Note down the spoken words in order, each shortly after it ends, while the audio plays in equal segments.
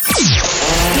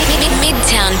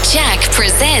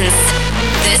presents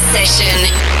The Session,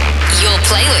 your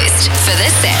playlist for The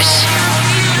Sesh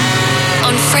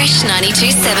on Fresh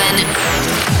 92.7.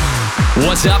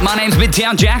 What's up? My name's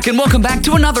Midtown Jack, and welcome back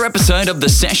to another episode of The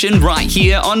Session right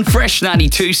here on Fresh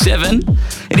 92.7.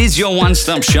 It is your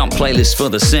one-stop shop playlist for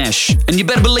The Sesh, and you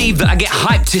better believe that I get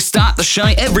hyped to start the show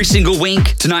every single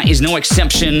week. Tonight is no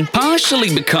exception,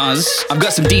 partially because I've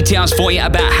got some details for you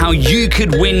about how you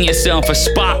could win yourself a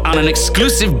spot on an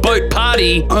exclusive boat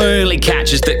party. Only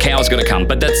catch is that Cal's gonna come,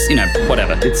 but that's,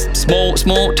 whatever. It's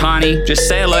small, tiny. Just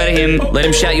say hello to him, let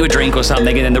him shout you a drink or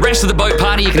something, and then the rest of the boat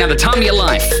party, you can have the time of your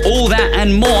life. All that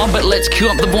and more, but let's cue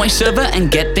up the voiceover and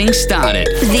get things started.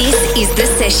 This is The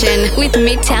Session with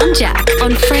Midtown Jack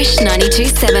on Fresh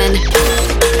 92.7.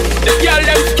 The girl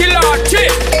them skill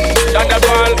artist.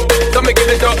 Thunderball, so me give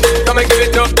it up, so me give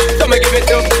it up, so me give it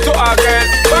up to our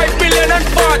girls. 5 billion and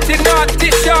 40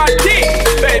 naughty shorty.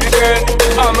 Baby girl,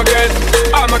 all my girls,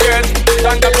 all my girls.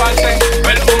 Thunderball say,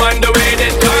 well, woman, the way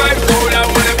this time cold, I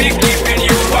wanna be keeping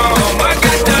you warm. I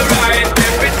got the right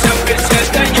temperature, bitch,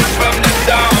 shelter you from the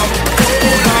storm.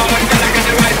 Hold on, girl, I got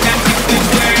the right tactics to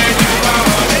turn you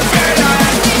on. Girl,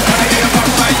 I hear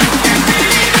papa, you can be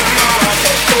the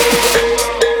mom.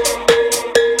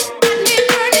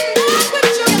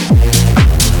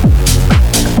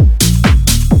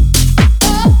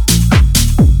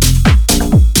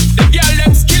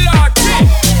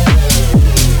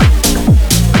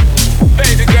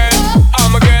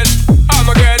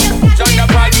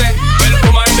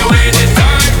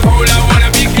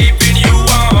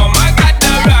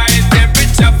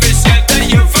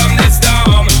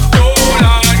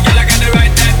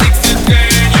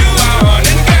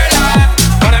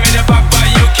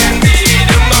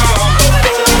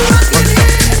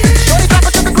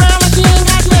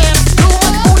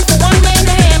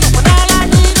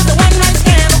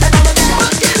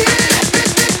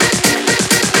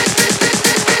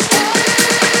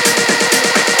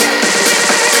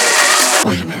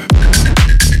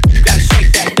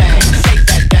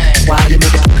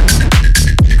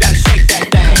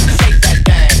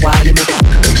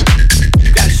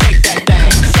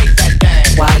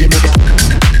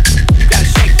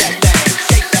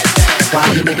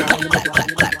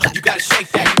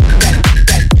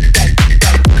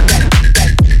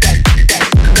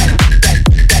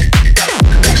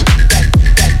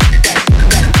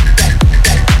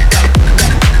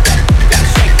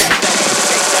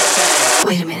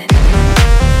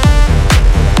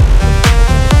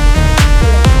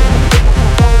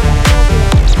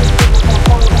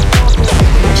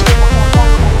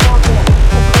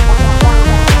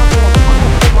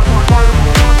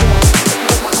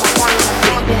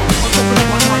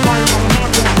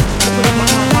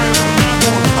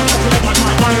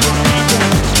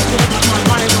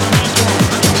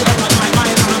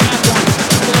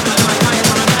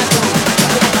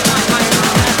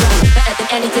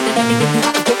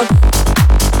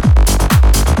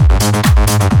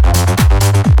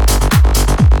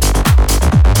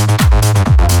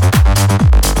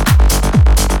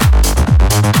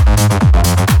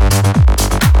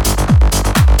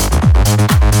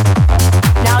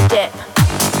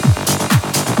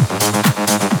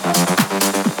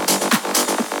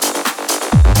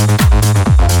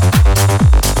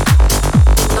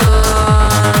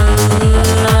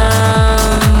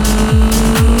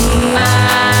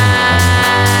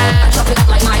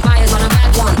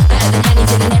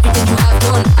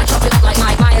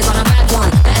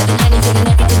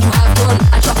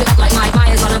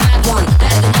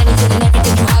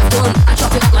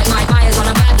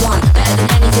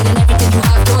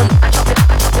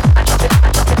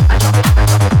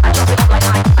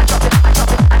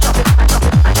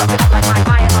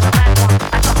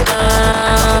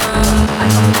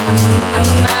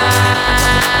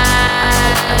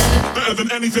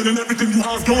 Anything and everything you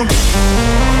have done.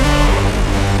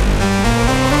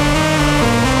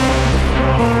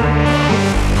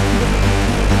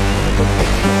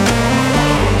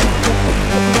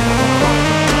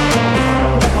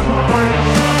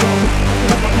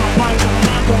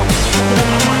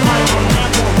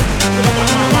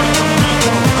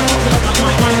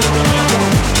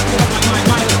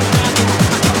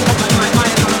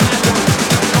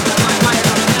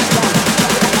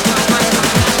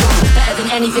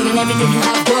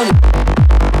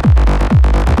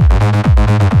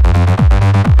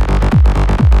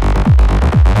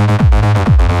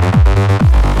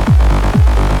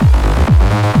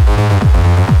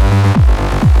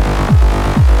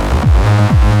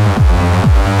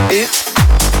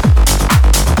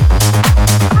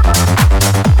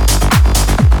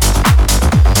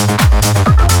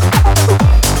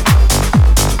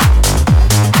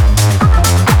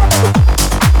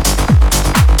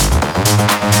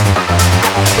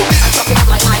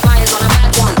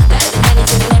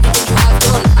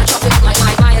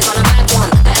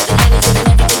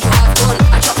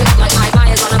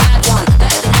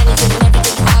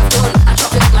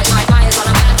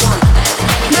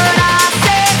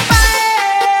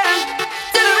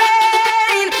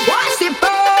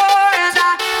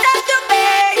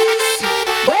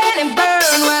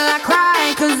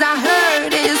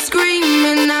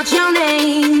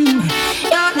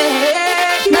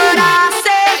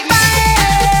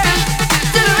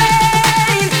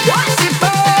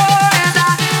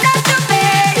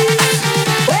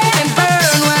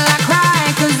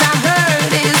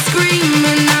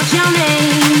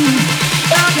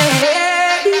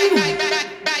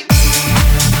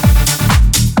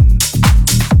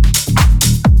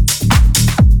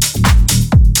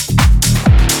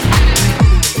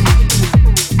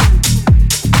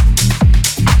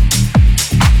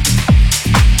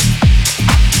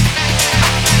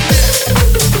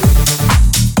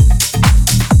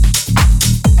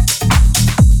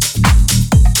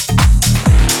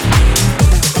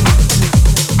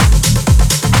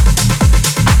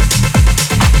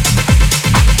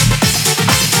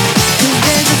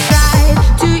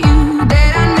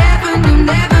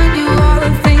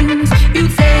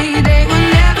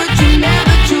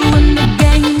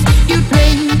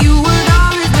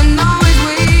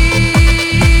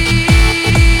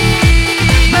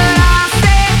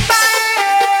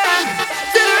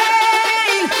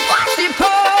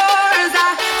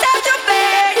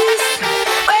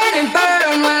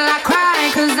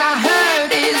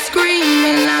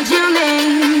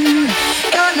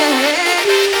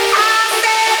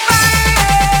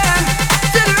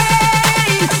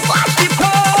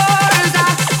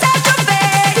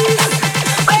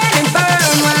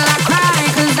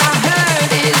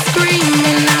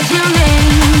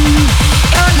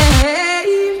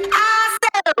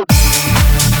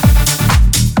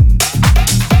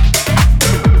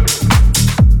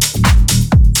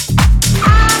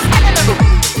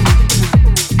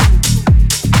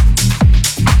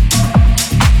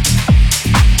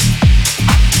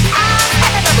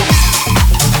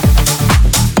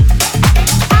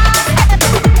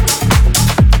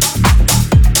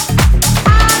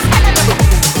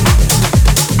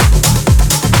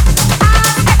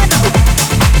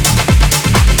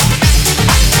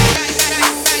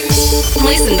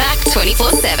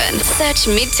 24/7. Search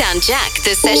Midtown Jack,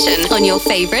 the session, on your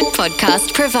favorite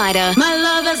podcast provider. My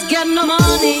lover's got no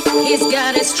money, he's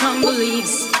got his strong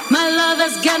beliefs. My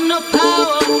lover's got no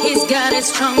power, he's got his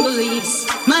strong beliefs.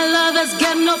 My lover's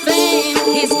got no fame,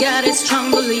 he's got his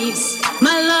strong beliefs.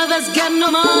 My lover's got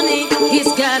no money,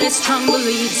 he's got his strong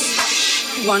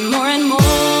beliefs. Want more and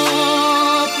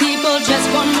more, people just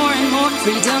want more and more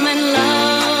freedom and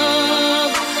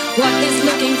love. What is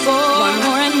looking for? Want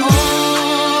more and more,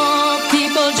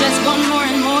 people just want more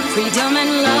and more freedom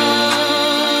and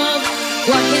love.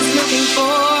 What is looking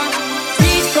for?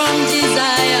 Freed from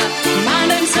desire,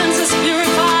 mind and senses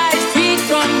purified. Freed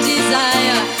from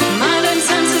desire, mind and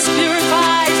senses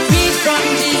purified. Freed from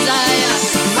desire,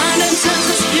 mind and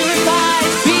senses purified.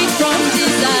 Freed from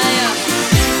desire.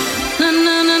 Na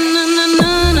na na na na na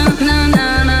na na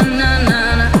na na na na na na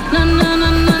na na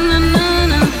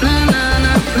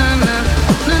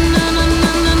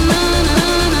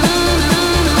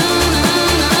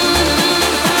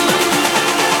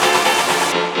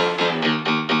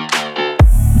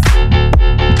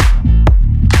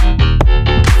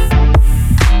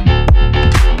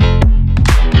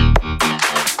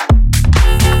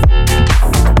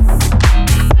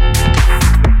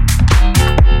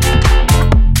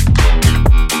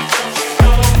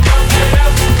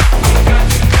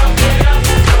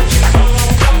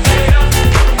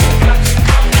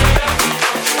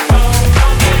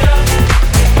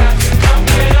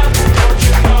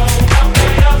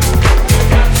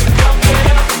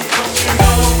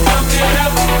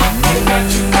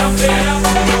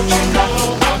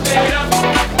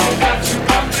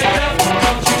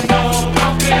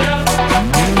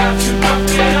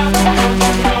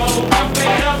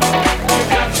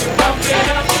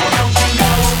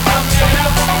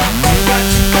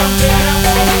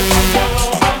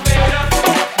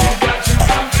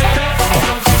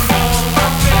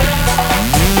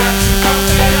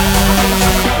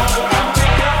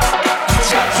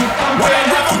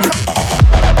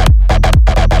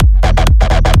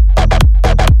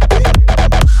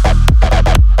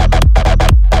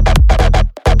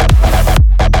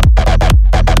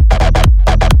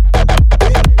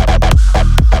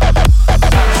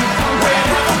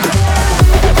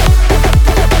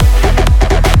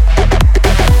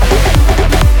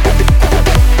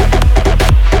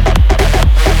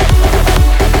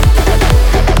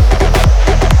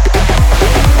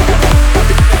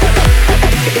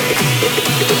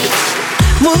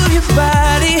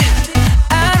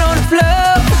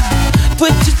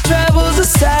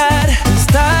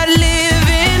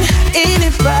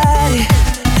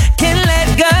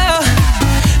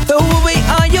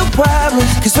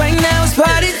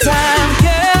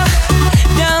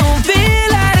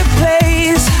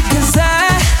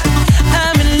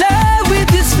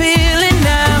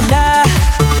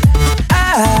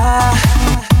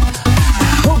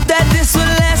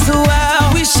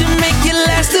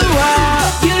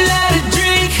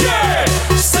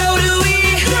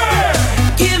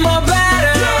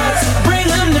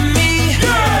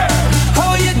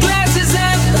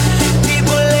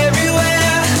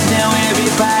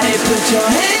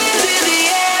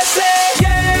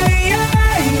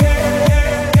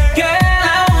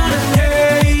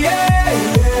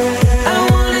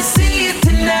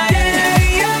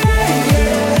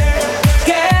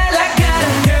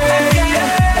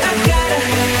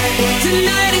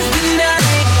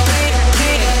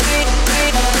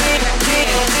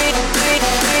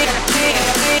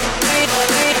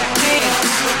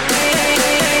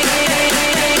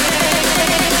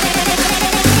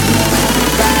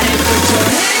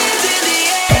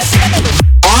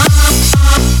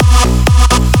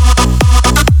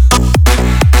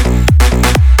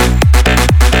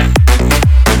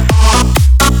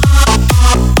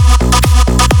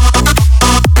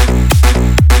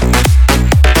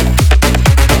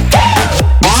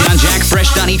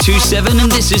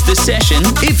And this is The Session.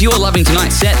 If you're loving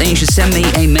tonight's set, then you should send me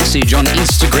a message on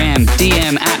Instagram,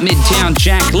 DM at Midtown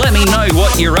Jack. Let me know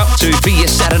what you're up to for your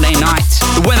Saturday night.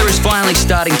 The weather is finally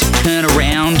starting to turn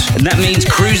around, and that means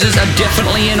cruises are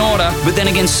definitely in order. But then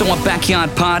again, so are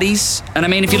backyard parties. And I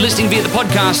mean, if you're listening via the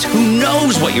podcast, who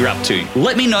knows what you're up to?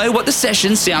 Let me know what The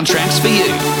Session soundtrack's for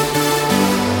you.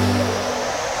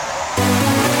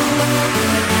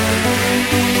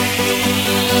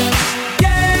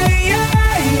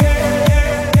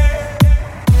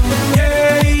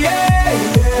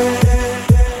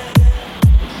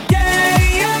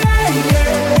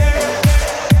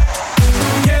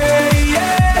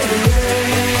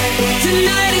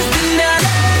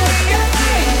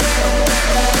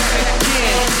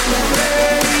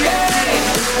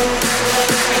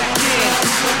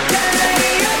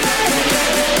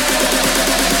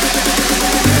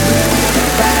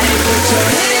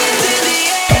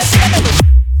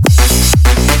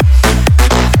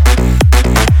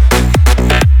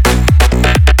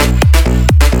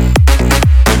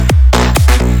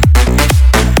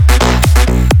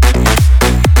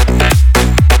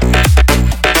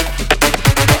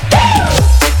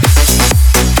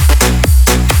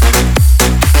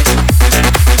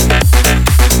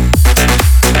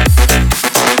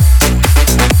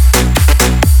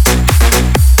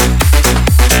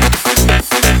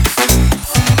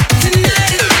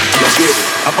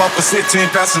 off a 16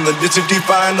 passenger, ditch a deep,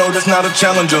 I know that's not a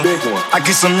challenger. Big one. I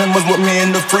get some members with me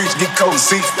in the freaks, get cold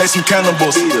seats, they some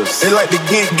cannibals. Eaters. They like to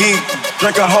geek,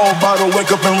 drink a whole bottle, wake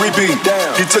up and repeat.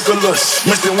 Damn. He took a look,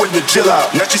 mixed it with the chill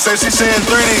out. Now she say she seeing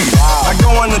 3D. Wow. I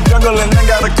go in the jungle and they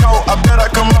got a coat, I bet I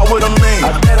come out with a mean.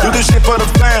 Do this shit for the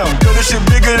fam, do this shit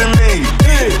bigger than me.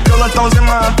 Girl, throws in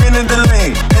my infinity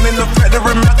lane, and in the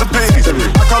factory masterpiece.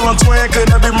 I call him twin, could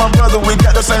that be my brother? We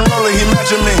got the same roller, he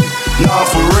matching me. Nah,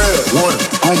 for real. Water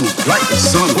on me like the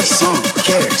sun, with some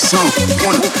carry some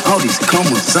corner. All these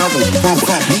comers, I won't bumble.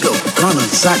 Nigga,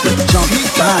 gunners, I could jump.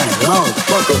 Fine, long,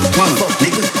 fuck a runner.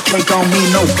 Nigga, can't call me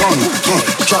no gunner.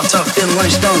 Drop top, feeling like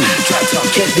stunner.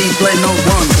 Can't be play no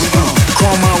runner.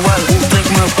 Call my wallet, think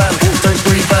my wallet.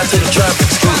 335 to the traffic.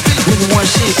 Nigga, one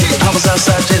shit. I was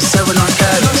outside just serving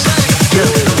narcotics. Yeah,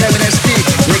 having that stick.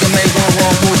 Nigga made one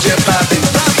wrong move, just popping.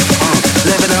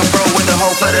 Living up broke with the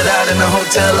whole flooded out in the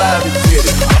hotel lobby.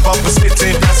 I'm off a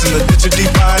 16 passenger, ditch a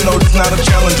deep, I know that's not a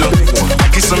challenger. I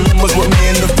get some members with me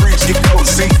in the freaks, get cold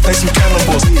seats, they some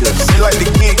cannibals. They like to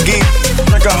geek,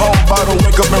 drink a whole bottle,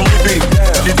 wake up and repeat.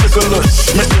 She took a look,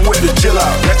 mixed it with the chill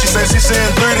out. Now she say she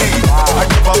seeing 3D. I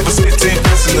get off a 16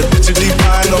 passenger, ditch a deep,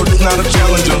 I know that's not a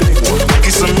challenger. I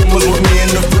get some members with me in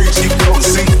the freaks, get cold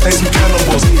seats, they some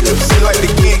cannibals. They like to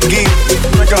geek,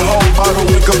 drink a whole bottle,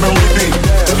 wake up and repeat.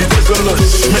 She took a look,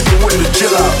 mixed it with the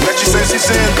chill out. Now she say she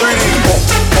seeing 3D.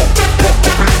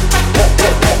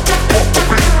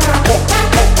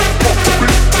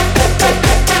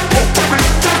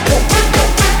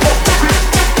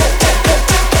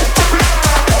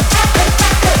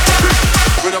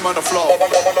 Rhythm on the floor.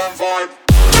 Vibe.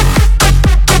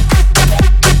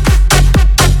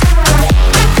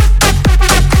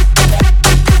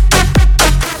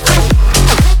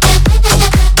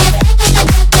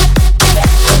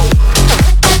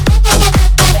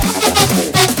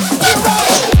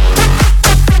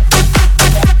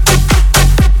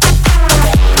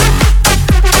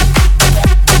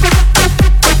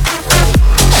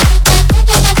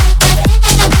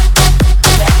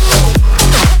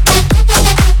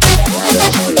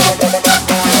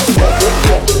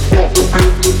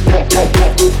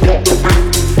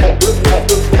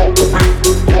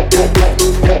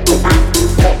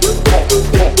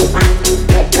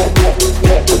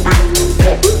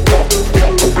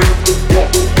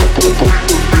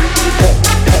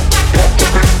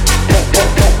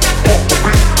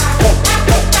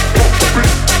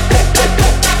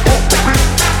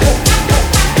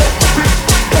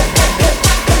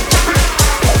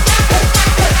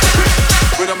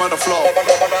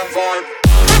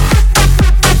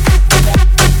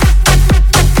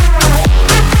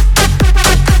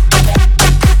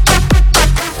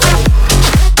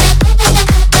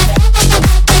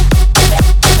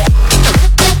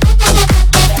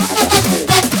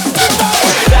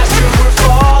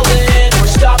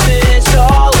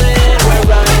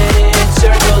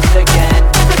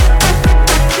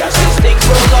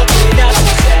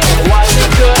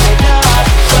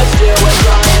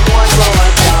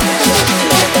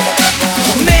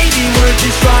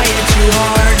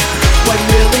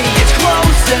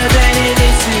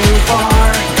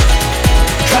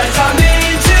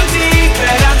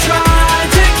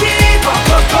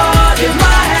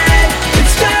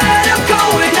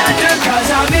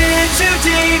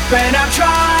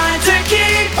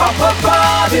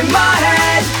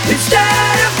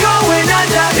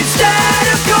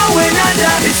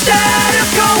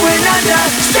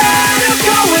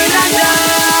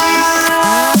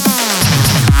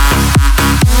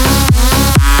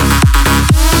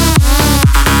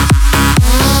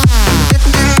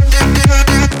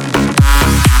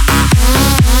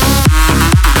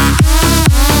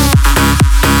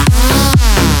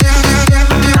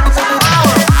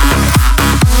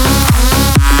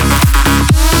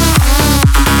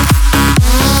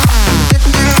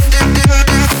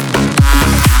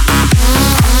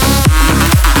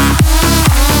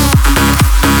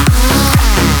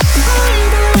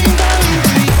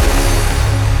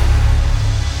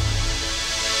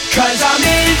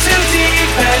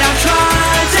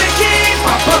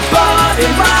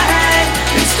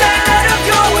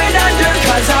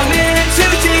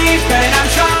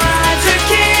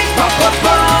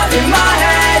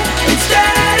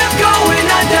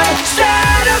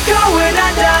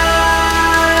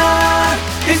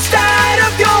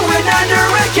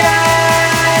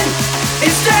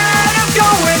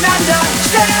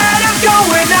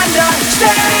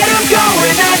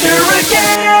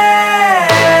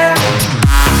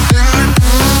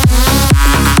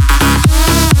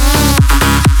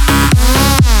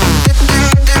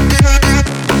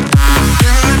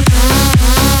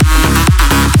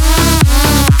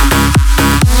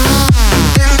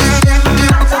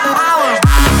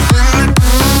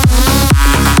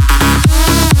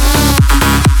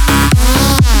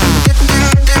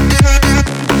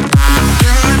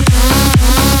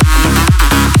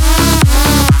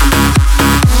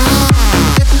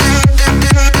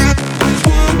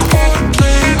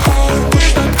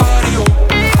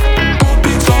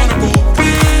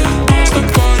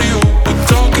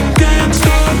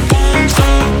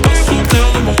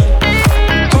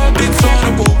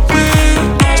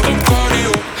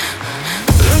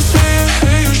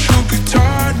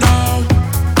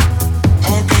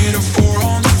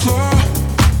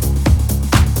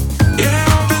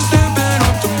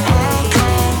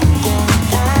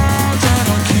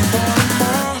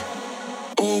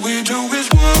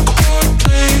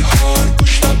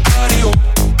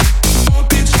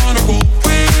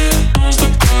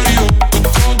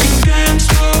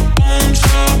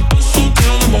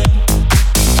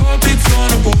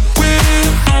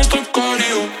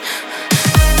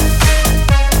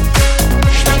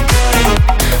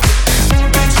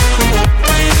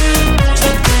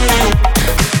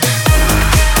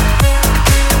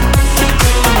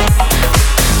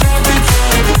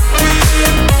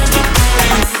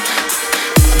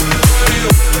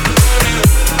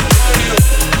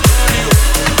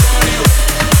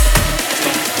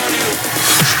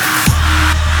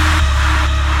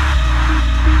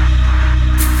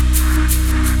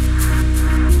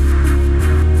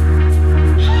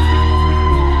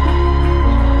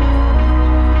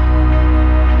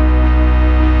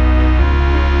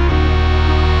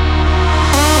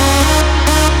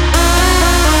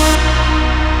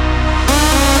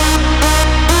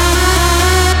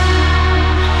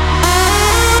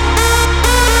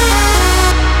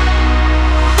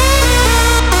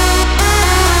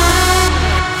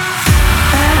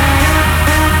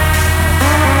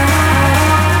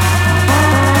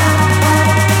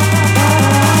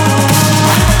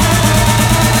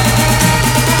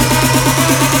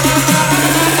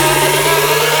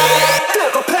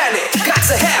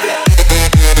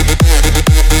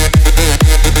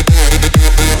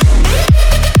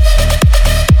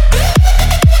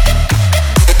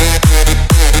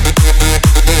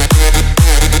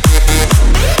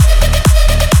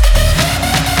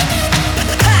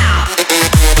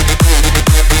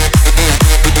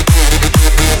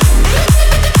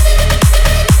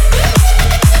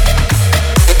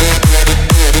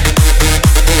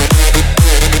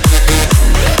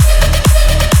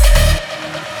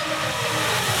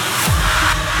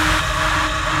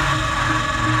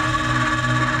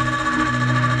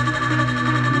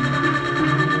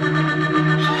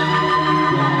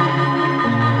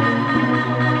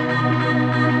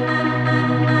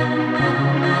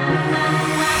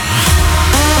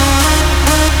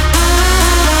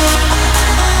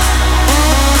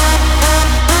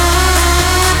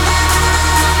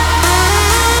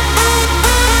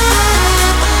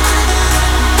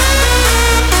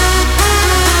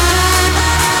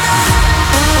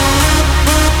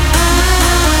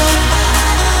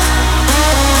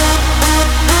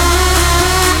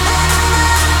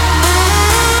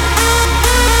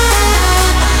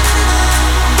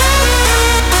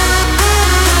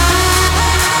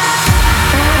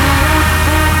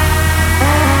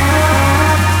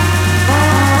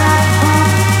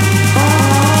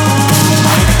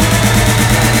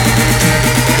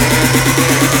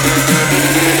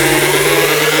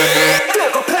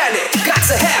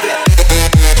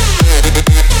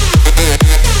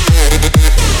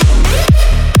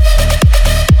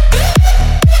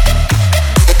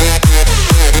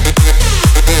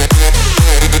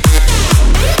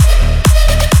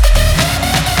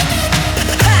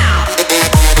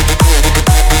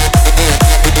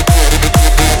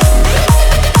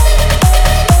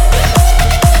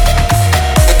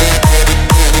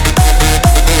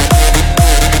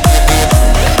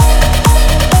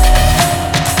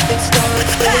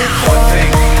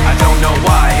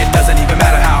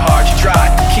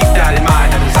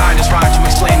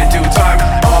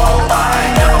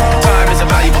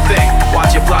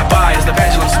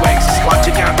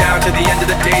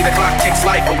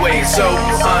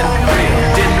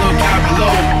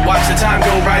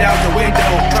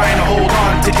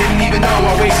 even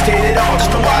know I wasted it all just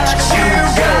to watch you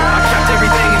go. I kept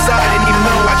everything inside, and even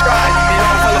though I tried, it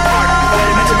all fell apart. What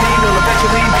it meant to be will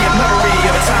eventually be a memory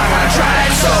of a time when I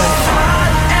tried so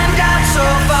hard and got so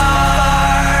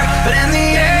far, but in the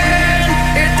end,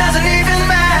 it doesn't even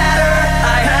matter.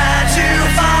 I had to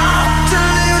fall to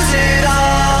lose it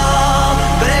all,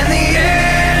 but in the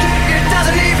end, it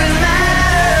doesn't even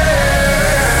matter.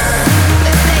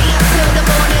 Let's stay up till the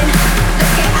morning.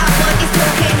 Let's get out what he's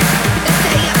talking. Let's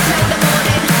stay up till the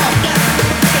morning. Oh yeah,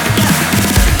 yeah.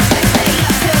 Let's stay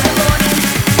up till the morning.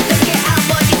 Let's get out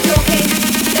what he's talking.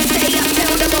 Let's stay up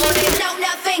till the morning. No,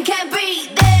 nothing can beat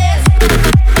this.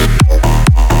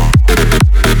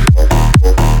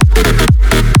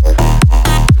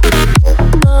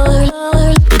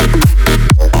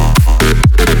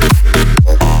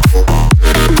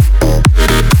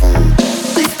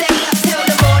 Let's stay up till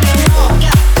the morning. Oh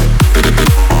yeah,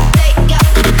 yeah.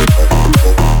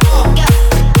 Oh yeah,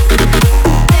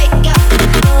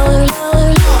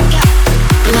 yeah.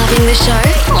 Loving the show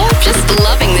or just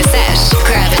loving the sesh?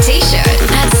 Grab a t-shirt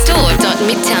at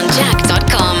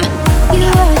store.midtownjack.com. You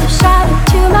were the shadow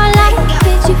to my light.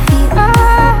 Did you feel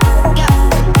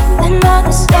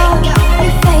another star?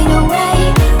 You fade away.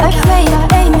 Afraid our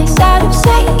aim is out of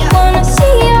sight. Wanna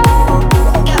see you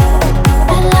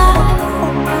alive.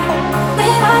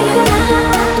 Where are you now?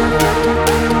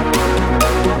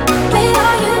 Where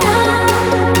are you now?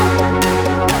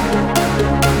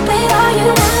 Where are you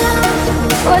now?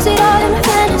 Was it all in a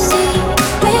fantasy?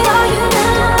 Where are you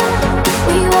now?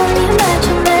 Were you only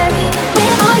imaginary?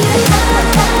 Where are you now?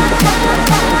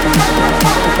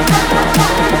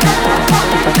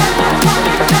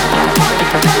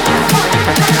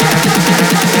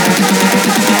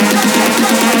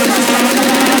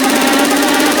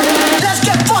 Let's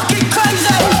get fucking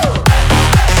crazy.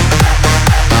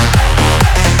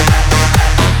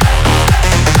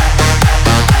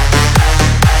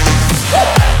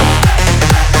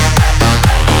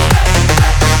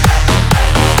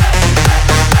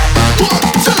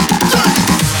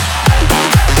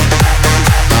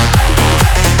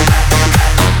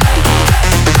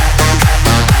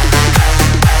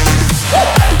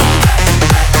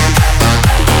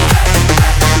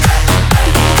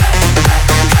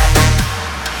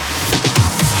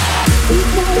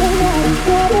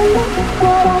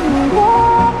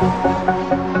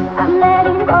 I'm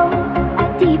letting go, a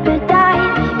deeper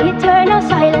dive, eternal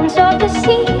silence of the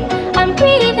sea. I'm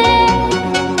breathing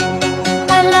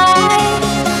alive.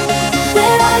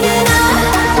 Where are you now?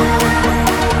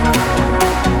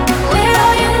 Where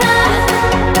are you now?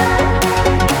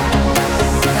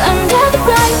 Under the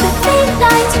bright but faded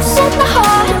lights, you set my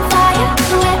heart on fire.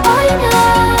 Where are you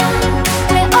now?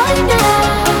 Where are you now?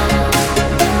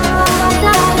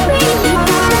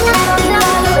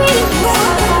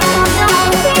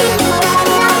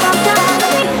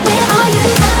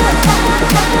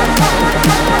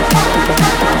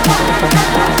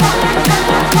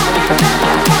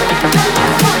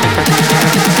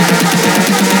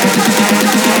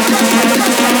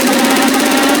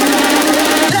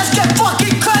 Let's get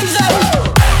fucking crazy.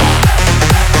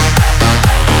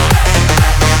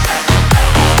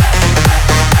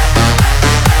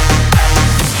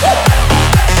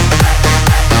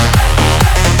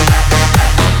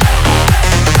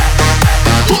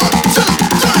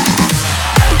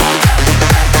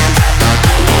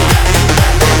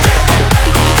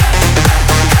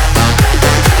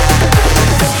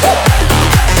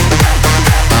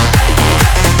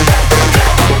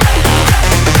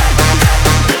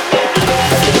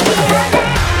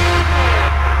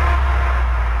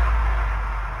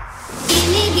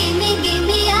 Give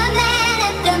me a man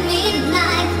after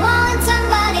midnight. Won't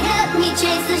somebody help me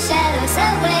chase the shadows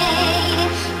away?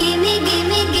 Give me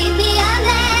a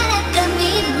man after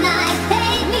midnight.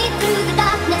 Take me through the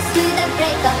darkness to the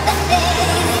break of the day.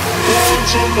 Won't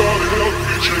somebody help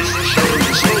me chase the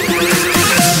shadows away?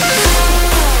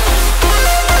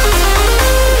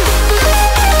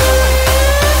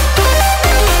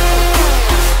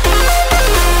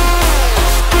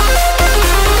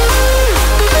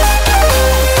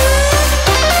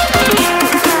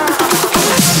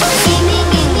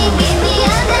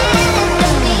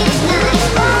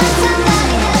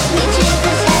 Somebody help me chase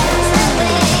the shadows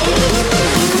away.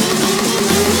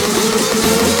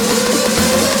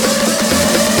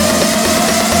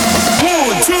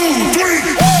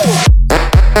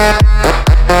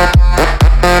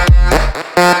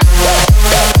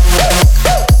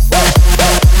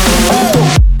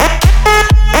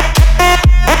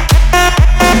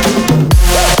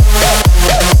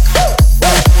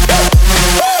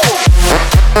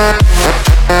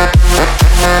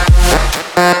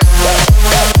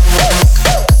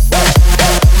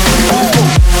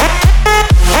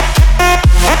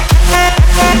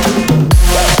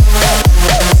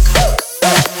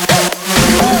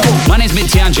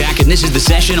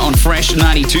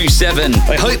 Fresh 92.7.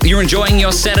 I hope you're enjoying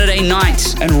your Saturday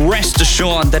night, and rest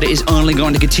assured that it is only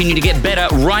going to continue to get better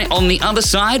right on the other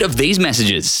side of these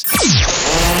messages.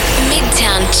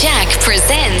 Midtown Jack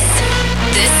presents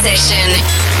The Session.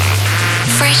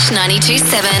 Fresh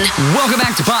 92.7. Welcome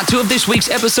back to part 2 of this week's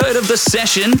episode of The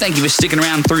Session. Thank you for sticking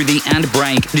around through the ad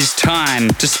break. It is time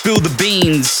to spill the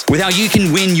beans with how you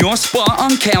can win your spot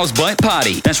on Cal's Boat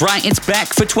Party. That's right, it's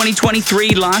back for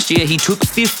 2023. Last year, he took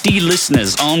 50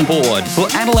 listeners on board for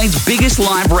Adelaide's biggest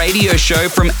live radio show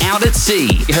from out at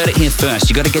sea. You heard it here first.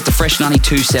 You got to get to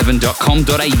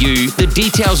fresh927.com.au. The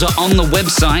details are on the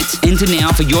website. Enter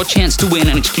now for your chance to win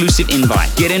an exclusive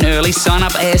invite. Get in early, sign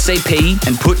up ASAP,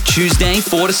 and put Tuesday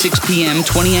 4 to 6 p.m.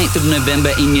 28th of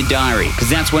November in your diary, because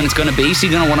that's when it's going to be, so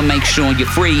you're going to want to make sure you're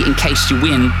free in case you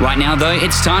win. Right now, though,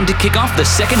 it's time to kick off the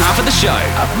second half of the show.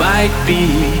 I might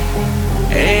be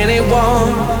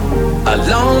anyone, a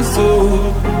lone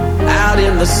fool out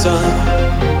in the sun.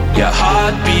 Your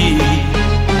heartbeat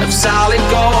of solid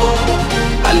gold.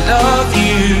 I love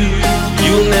you,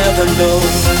 you'll never know.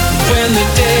 When the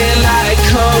daylight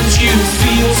comes, you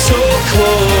feel so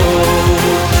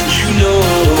cold. You know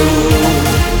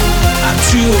I'm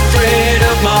too afraid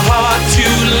of my heart to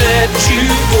let you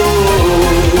go.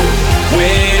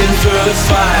 Waiting for the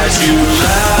fire to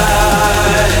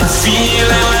light,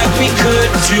 feeling like we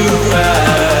could do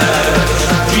right.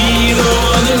 Be the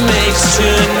one that makes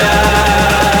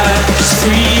tonight. 'Cause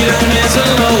freedom is a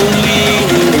lonely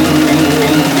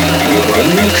room. You're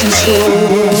under control.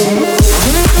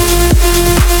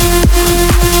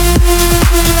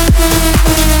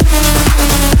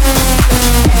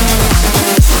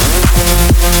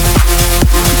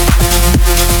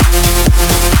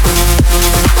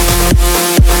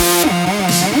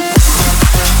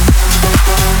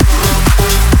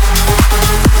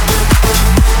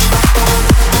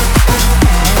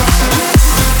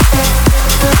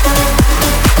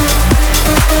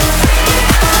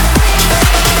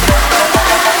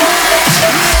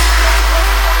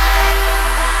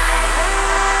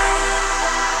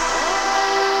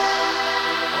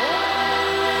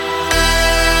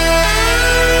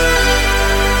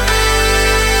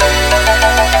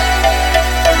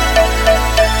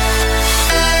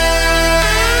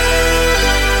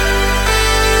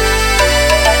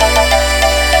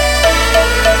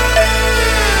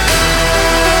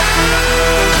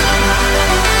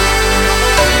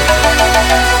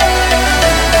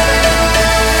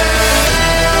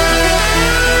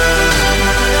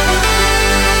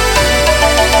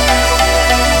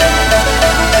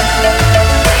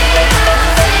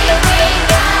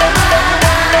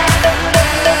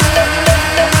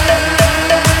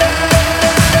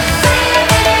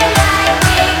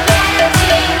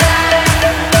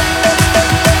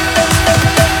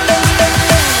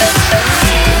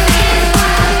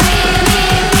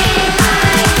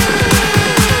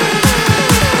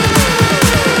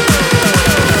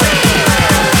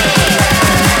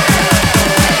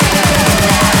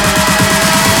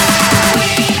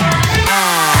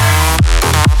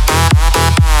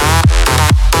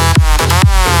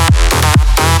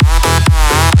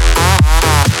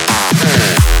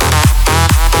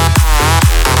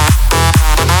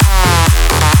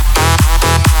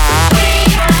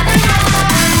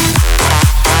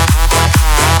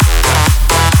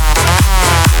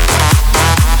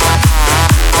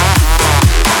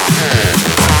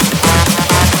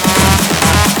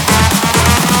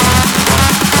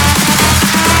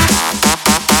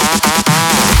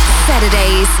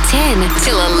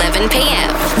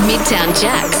 Midtown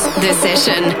Jack's The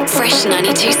Session. Fresh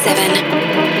 92.7.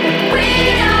 We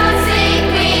don't think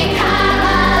we come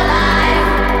alive.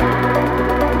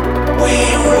 We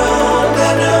run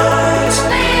the night,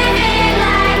 Living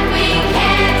like we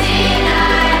can't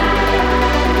deny.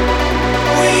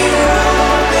 we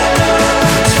run the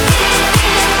night.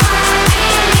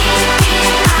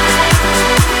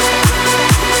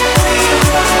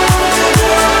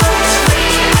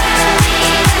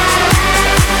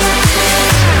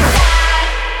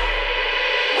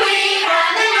 We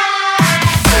run the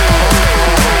night.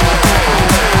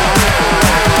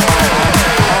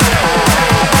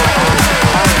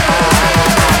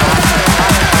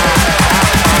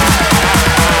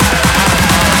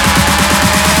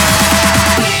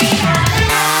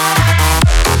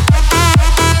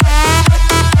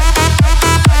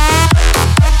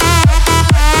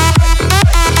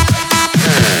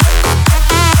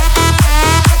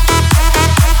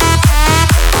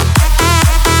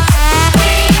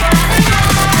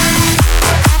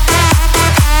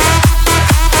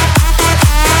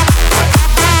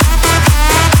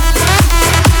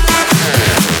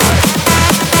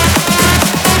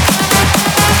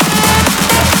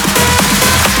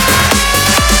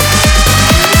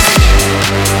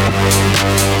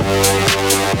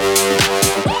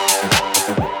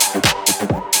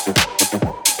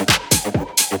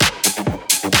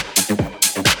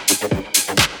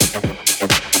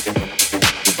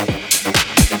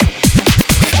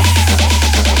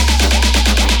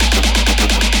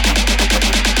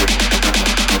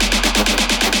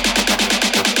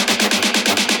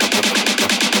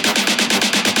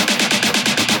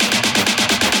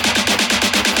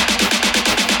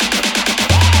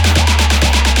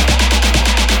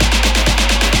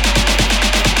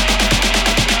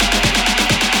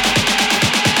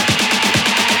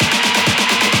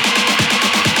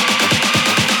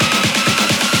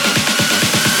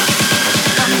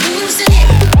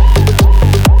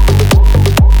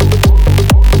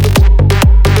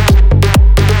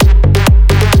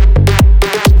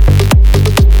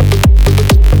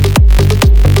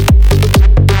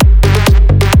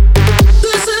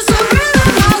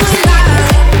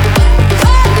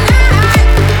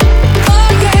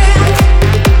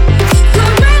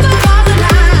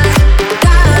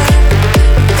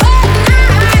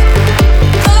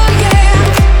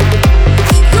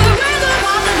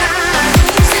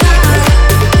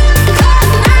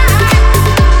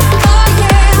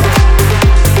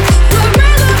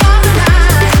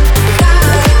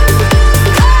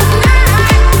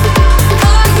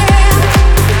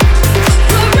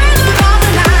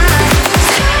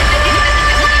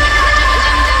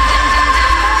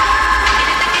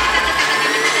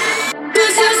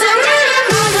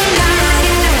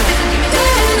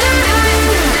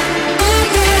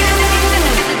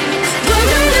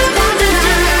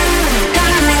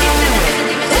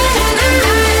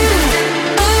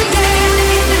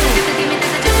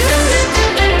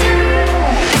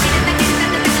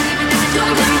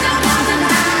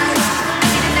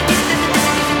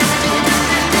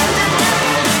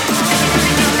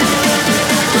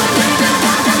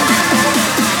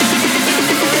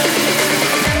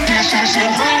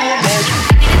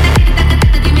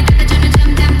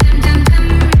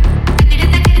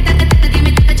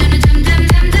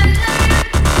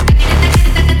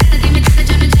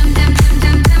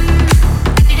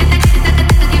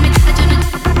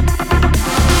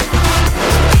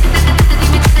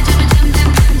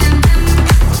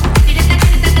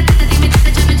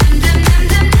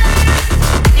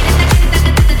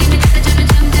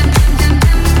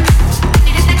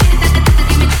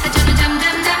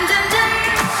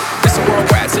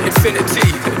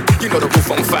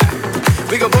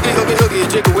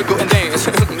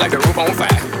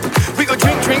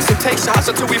 shots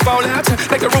until we fall out,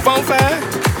 like the roof on fire.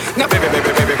 Now, baby,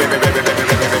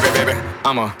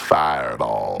 I'm a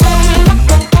fireball.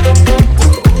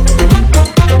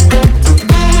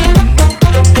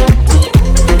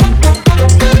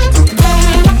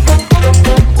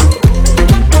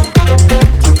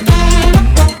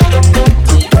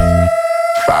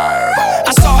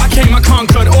 I saw, I came, I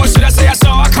conquered, or should I say I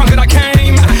saw, I conquered, I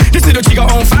came. This little chico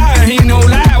on fire, he no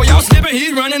lie. Well, y'all slipping,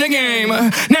 he's running the game.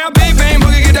 Now, big bang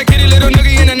boogie, get that kitty little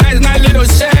noogie in a nice little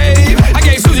shave. I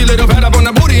gave Susie a little pat up on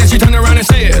the booty, and she turned around and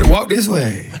said, walk this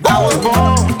way. I was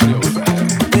born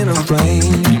in a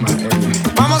plane.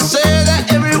 Mama said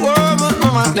that every word was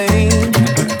on my name.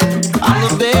 I'm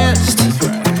the best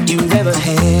you've ever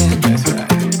had.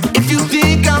 If you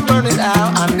think I'm burning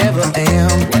out, I never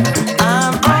am.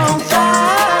 I'm on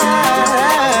fire.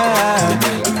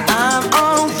 I'm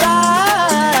on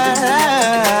fire.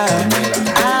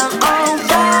 I'm on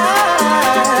fire.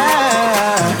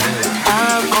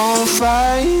 I'm on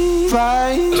fire.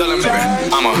 Tell him, baby,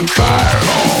 I'm a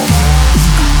fireball.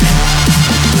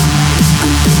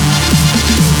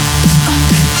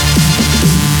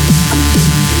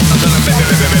 Tell him, baby,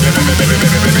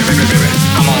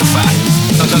 I'm on fire.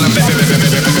 Tell him, baby,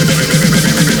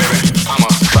 I'm a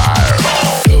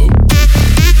fireball.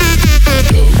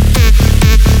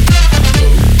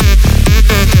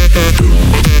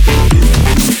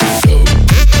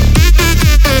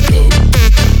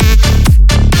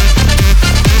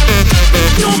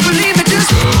 Don't believe it, just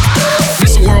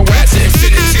This worldwide to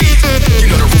infinity. You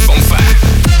know the roof on fire.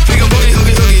 We gon' boogie,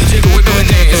 hoogie, jiggle, wiggle and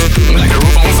dance. Like the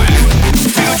roof on fire.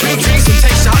 We gon' drink drinks and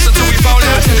take shots until we fall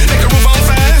out. Like the roof on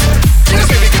fire. Now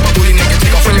baby, get my booty naked,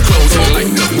 take off all your clothes. Like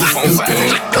the roof on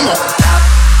fire. come on.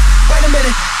 Wait a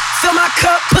minute. Fill my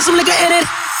cup, put some liquor in it.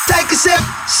 Take a sip,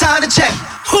 sign the check.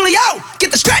 Julio, get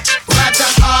the stretch. Right to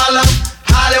Harlem,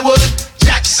 Hollywood,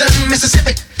 Jackson,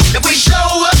 Mississippi. If we show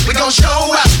up, we gon'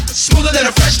 show out. Smoother than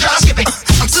a fresh drop skipping.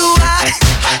 I'm too hot.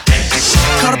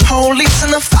 Call the police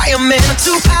and the fireman. I'm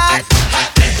too hot.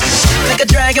 Like a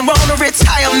dragon, wanna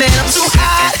retire, man. I'm too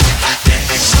hot.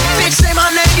 Bitch, say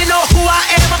my name, you know who I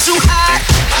am. I'm too hot.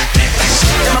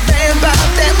 And my band bout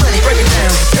that money, break it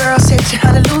down. Girl, said you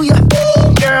hallelujah.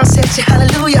 Girl, said you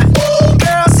hallelujah.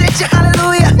 Girl, said you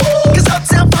hallelujah. Cause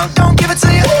Uptown Funk don't give it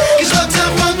to you. Cause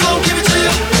Uptown Funk don't give it to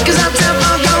you. Cause Uptown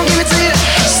Funk don't give it to you.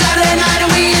 Saturday night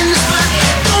and we in the spot.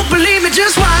 Don't believe me,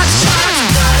 just watch.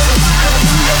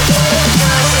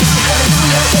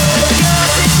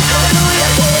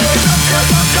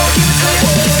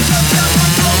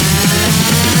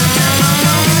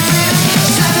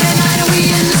 Saturday night and we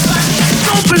in the spot.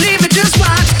 Don't believe it, just watch.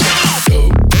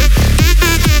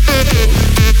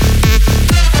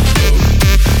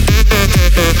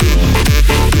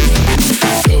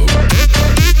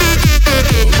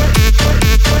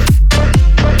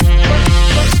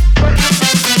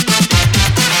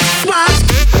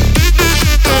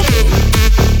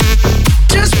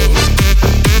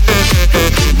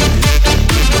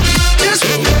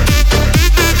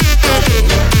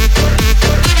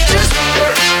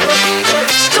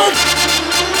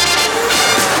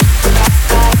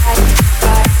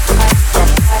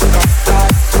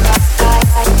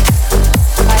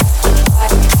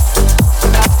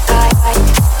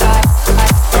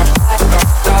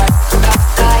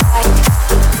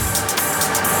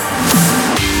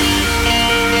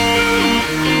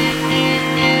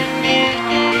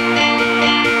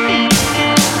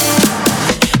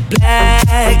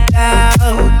 Blacked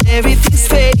out, everything's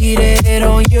faded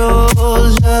on your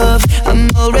love. I'm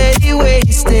already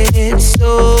wasted,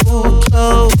 so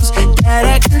close that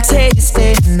I can taste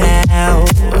it now.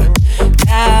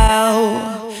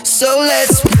 So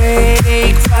let's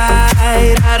break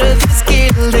right out of this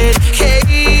gilded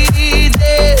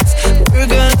cages. We're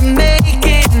gonna make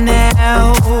it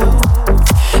now.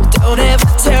 Don't ever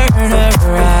turn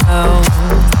around.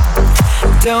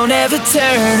 Don't ever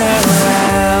turn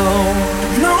around.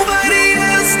 Nobody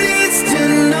else needs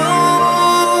to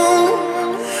know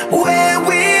where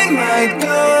we might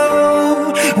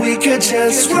go. We could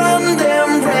just run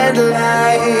them red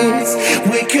lights.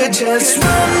 We could just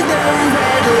run them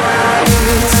red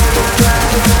lights.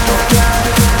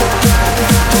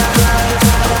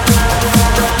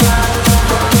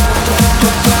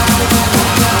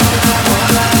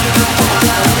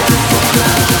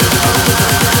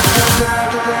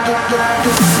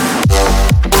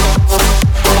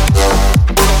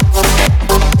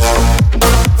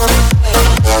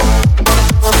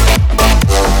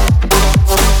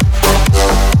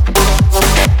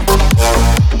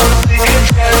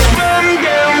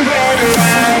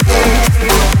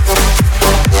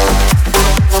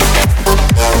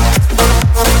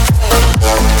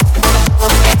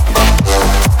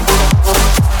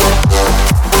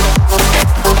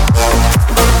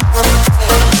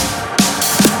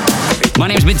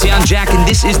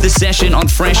 is The Session on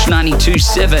Fresh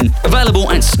 92.7.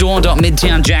 Available at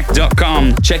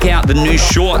store.midtownjack.com. Check out the new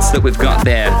shorts that we've got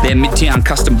there. They're Midtown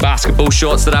custom basketball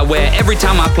shorts that I wear every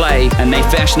time I play, and they're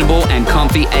fashionable and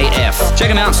comfy AF. Check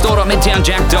them out,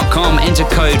 store.midtownjack.com. Enter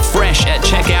code FRESH at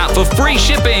checkout for free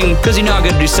shipping, because you know I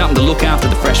got to do something to look after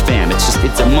the Fresh fam. It's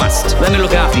a must. Let me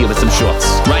look after you with some shorts.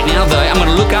 Right now, though, I'm going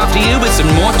to look after you with some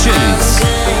more tunes.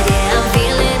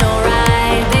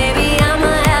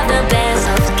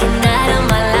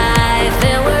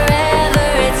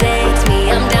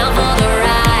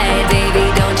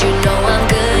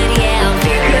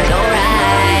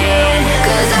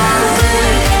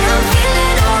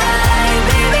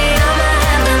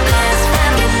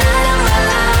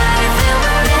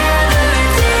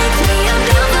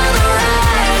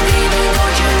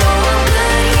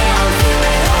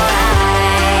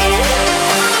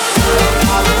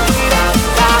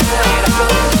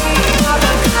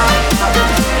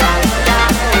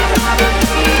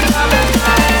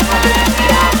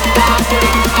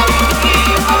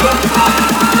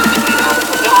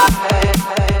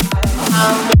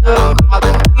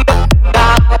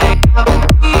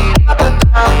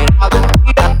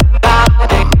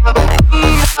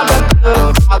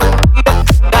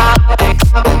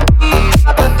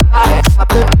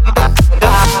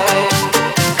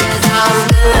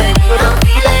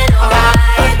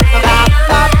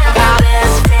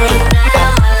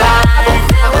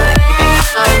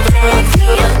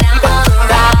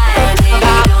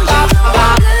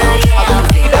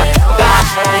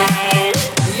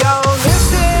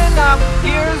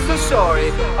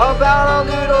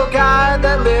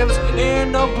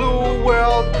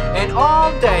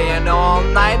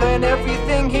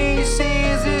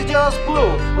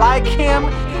 Like him,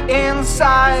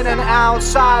 inside and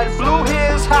outside. Blew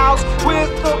his house with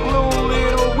a blue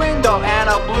little window and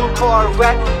a blue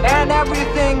Corvette, and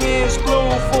everything is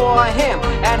blue for him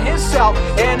and himself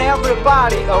and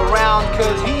everybody around,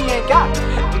 cause he ain't got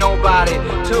nobody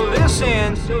to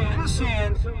listen.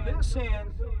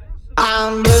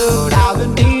 I'm blue, I've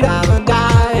been deed, I've been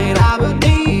died, I've been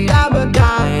deed, I've been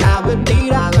died, I've been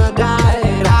deed, I've been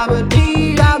died, I've been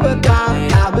deed, I've been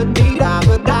died, I've been deed, I've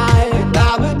been died.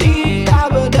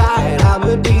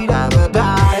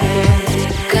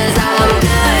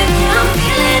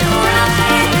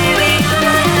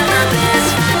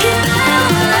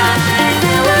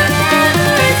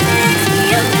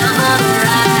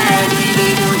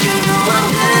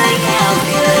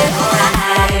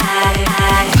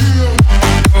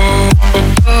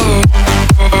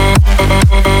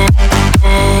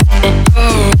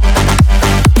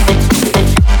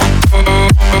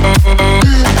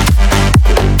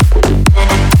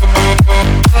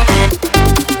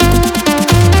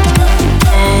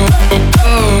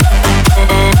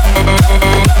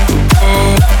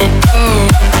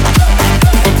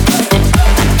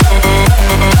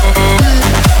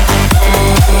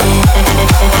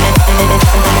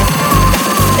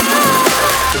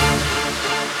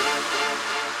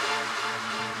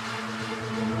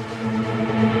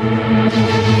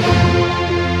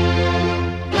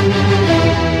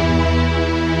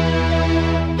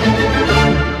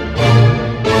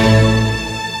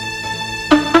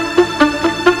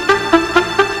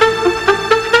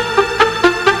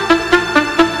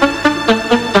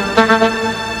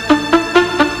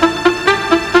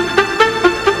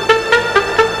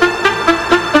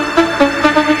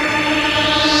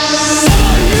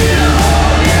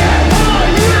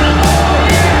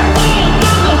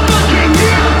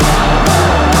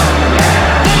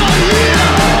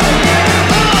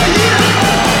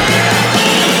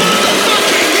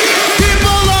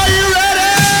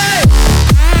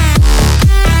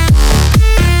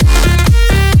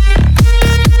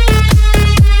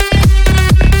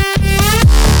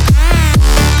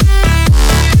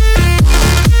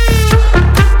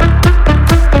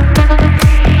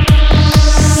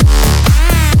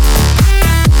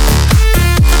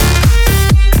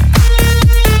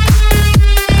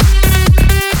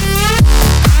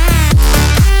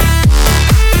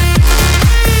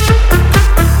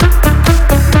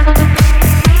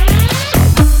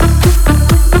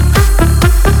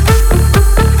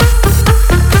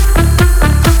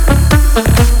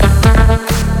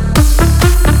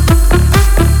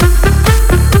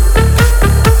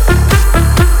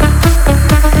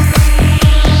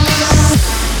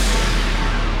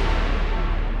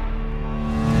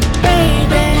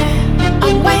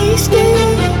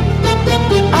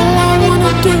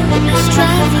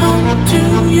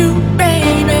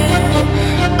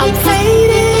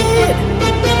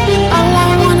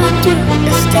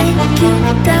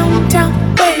 Downtown,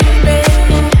 baby,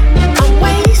 I'm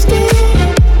wasted.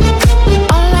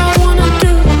 All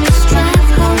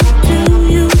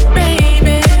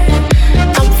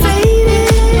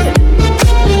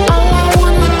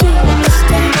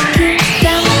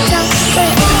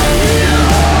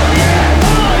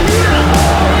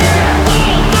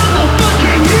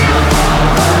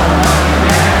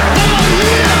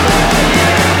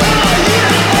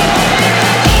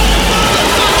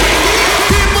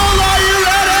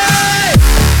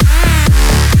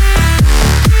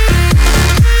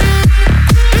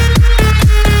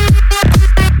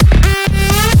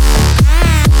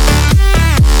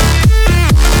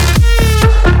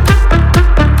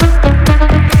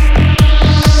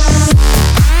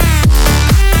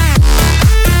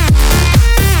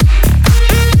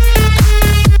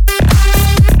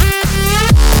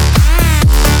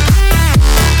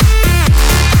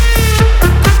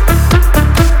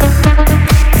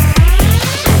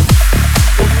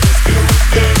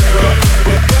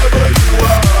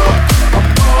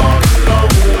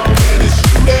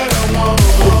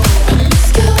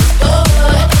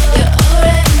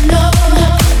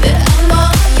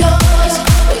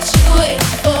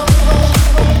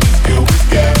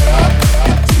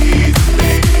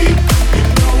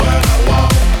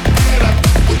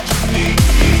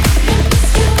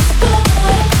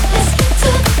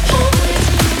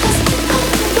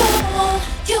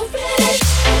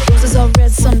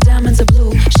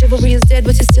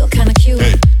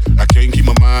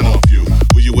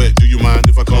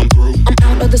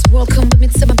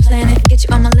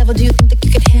or do you think that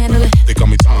you can handle it? They call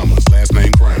me Thomas, last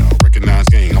name Crown. Recognize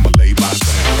game, I'ma lay my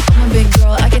down. I'm a big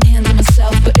girl, I can handle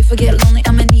myself, but if I get lonely,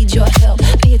 I'ma need your help.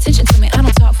 Pay attention to me, I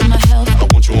don't talk for my health. I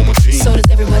want you on my team. So does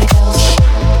everybody else.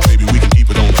 Maybe we can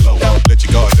keep it on the low. Let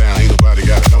your guard down, ain't nobody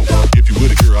gotta know. If you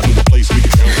with a girl, I know the place we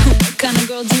can go. What kind of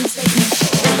girl do you take me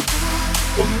for?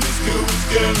 Promiscuous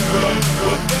girl,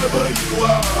 whatever you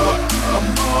are,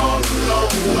 I'm all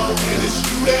alone, and it's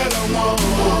you that I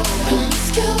want.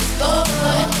 Promiscuous boy,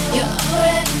 you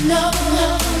already know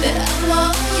that I'm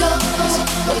all yours.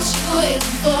 What you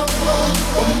waiting for?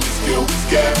 Promiscuous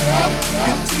girl,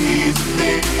 you tease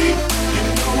me. You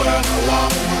know what I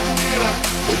want, and I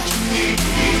what you need.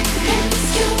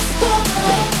 Promiscuous boy,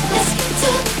 let's get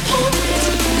to the point,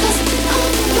 'cause I'm on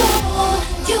the road.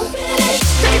 You ready?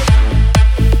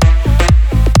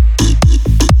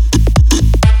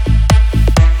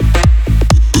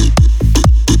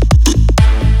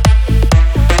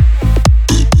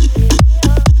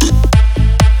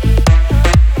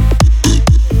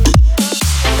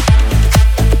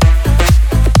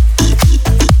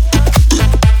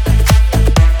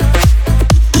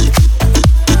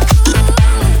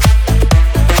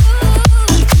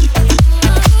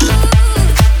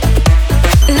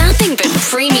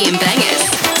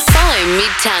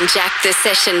 Midtown Jack the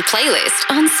Session playlist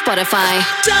on Spotify.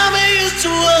 Tommy used to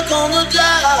work on the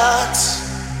docks.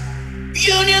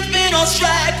 Union's been on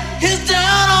strike. He's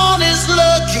down on his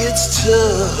luck. It's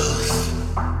tough.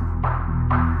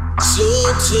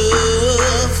 So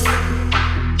tough.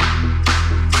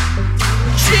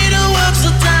 Gina works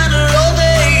the diner all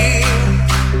day.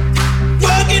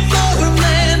 Working for her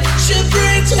man. She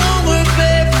brings home her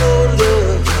bed for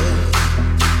love.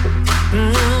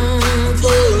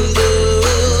 For love.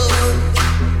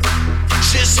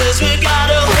 She says we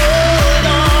gotta hold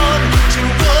on to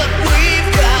what we've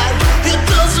got. It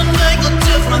doesn't make a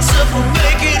difference if we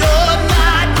make it or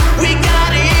not. We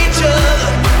got each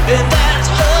other, and that's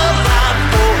a lot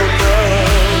for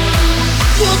love.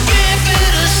 We'll give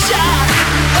it a shot.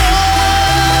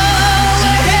 Oh.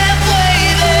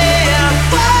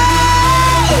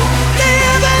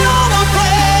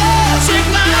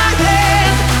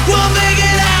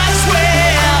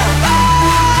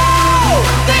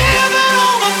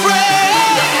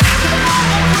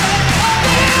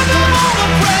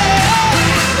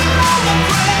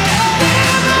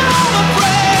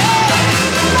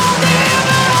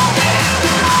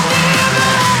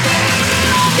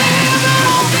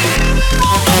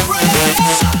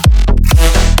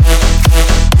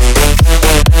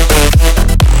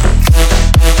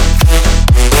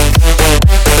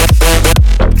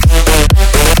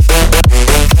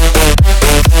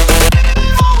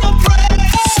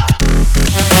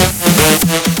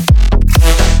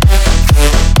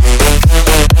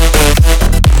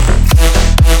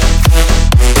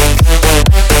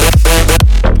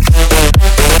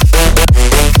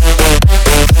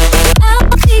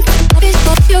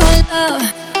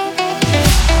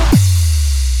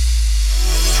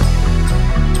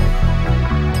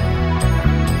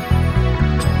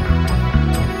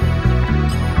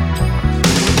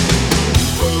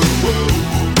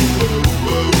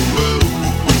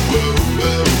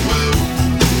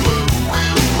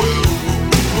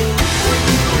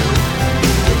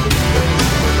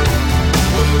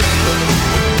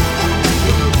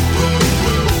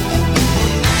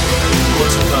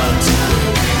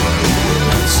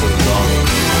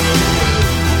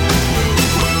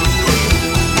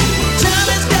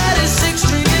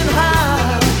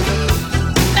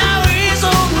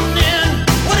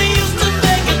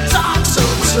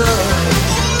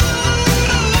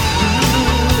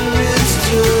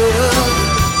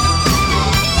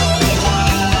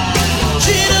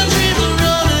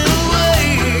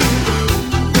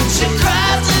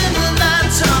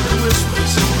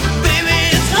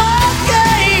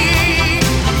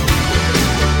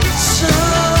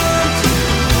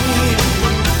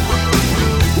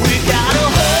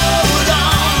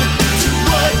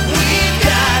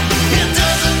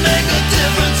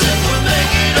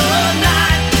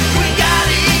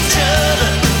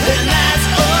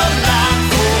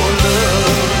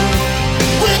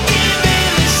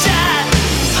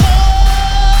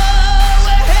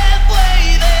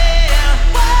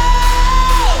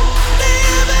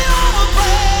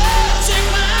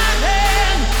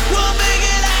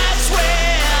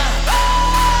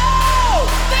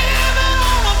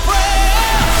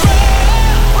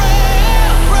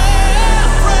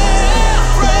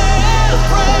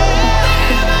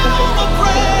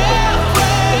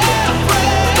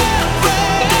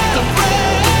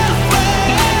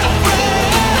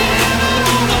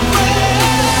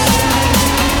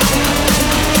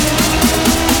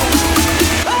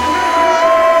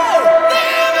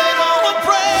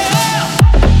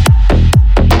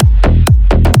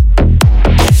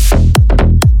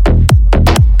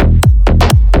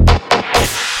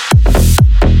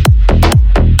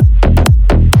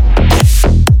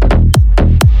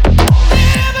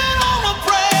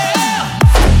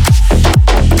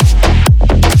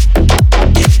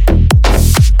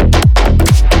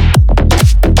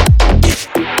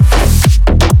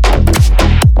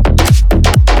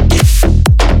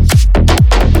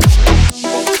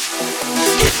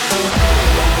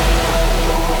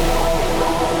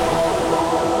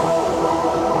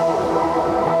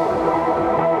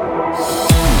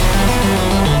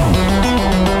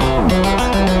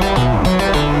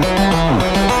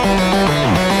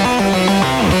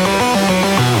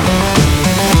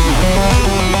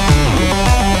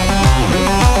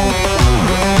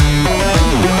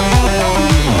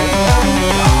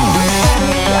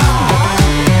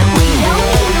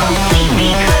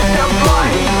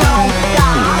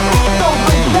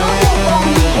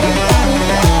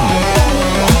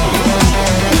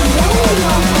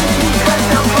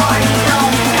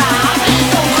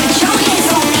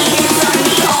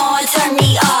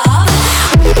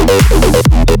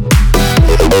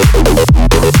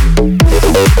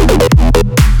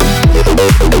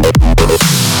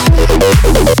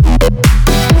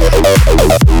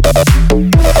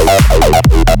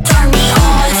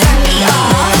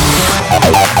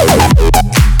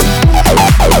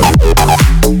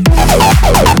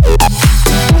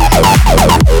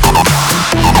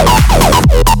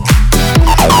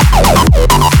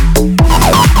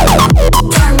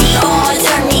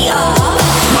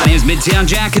 Midtown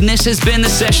Jack, and this has been the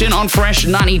session on Fresh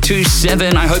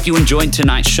 92.7. I hope you enjoyed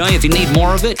tonight's show. If you need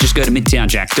more of it, just go to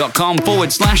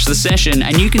midtownjack.com/the session,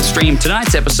 and you can stream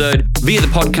tonight's episode via the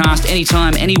podcast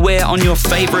anytime, anywhere on your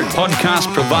favorite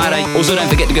podcast provider. Also, don't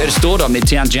forget to go to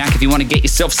store.midtownjack if you want to get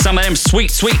yourself some of them sweet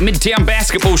Midtown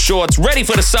basketball shorts ready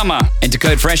for the summer. Enter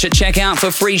code FRESH at checkout for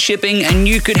free shipping, and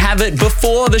you could have it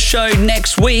before the show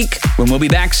next week, when we'll be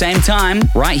back same time,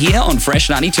 right here on Fresh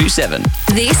 92.7.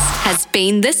 This has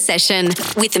been The Session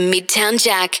with Midtown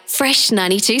Jack, Fresh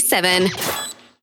 92.7.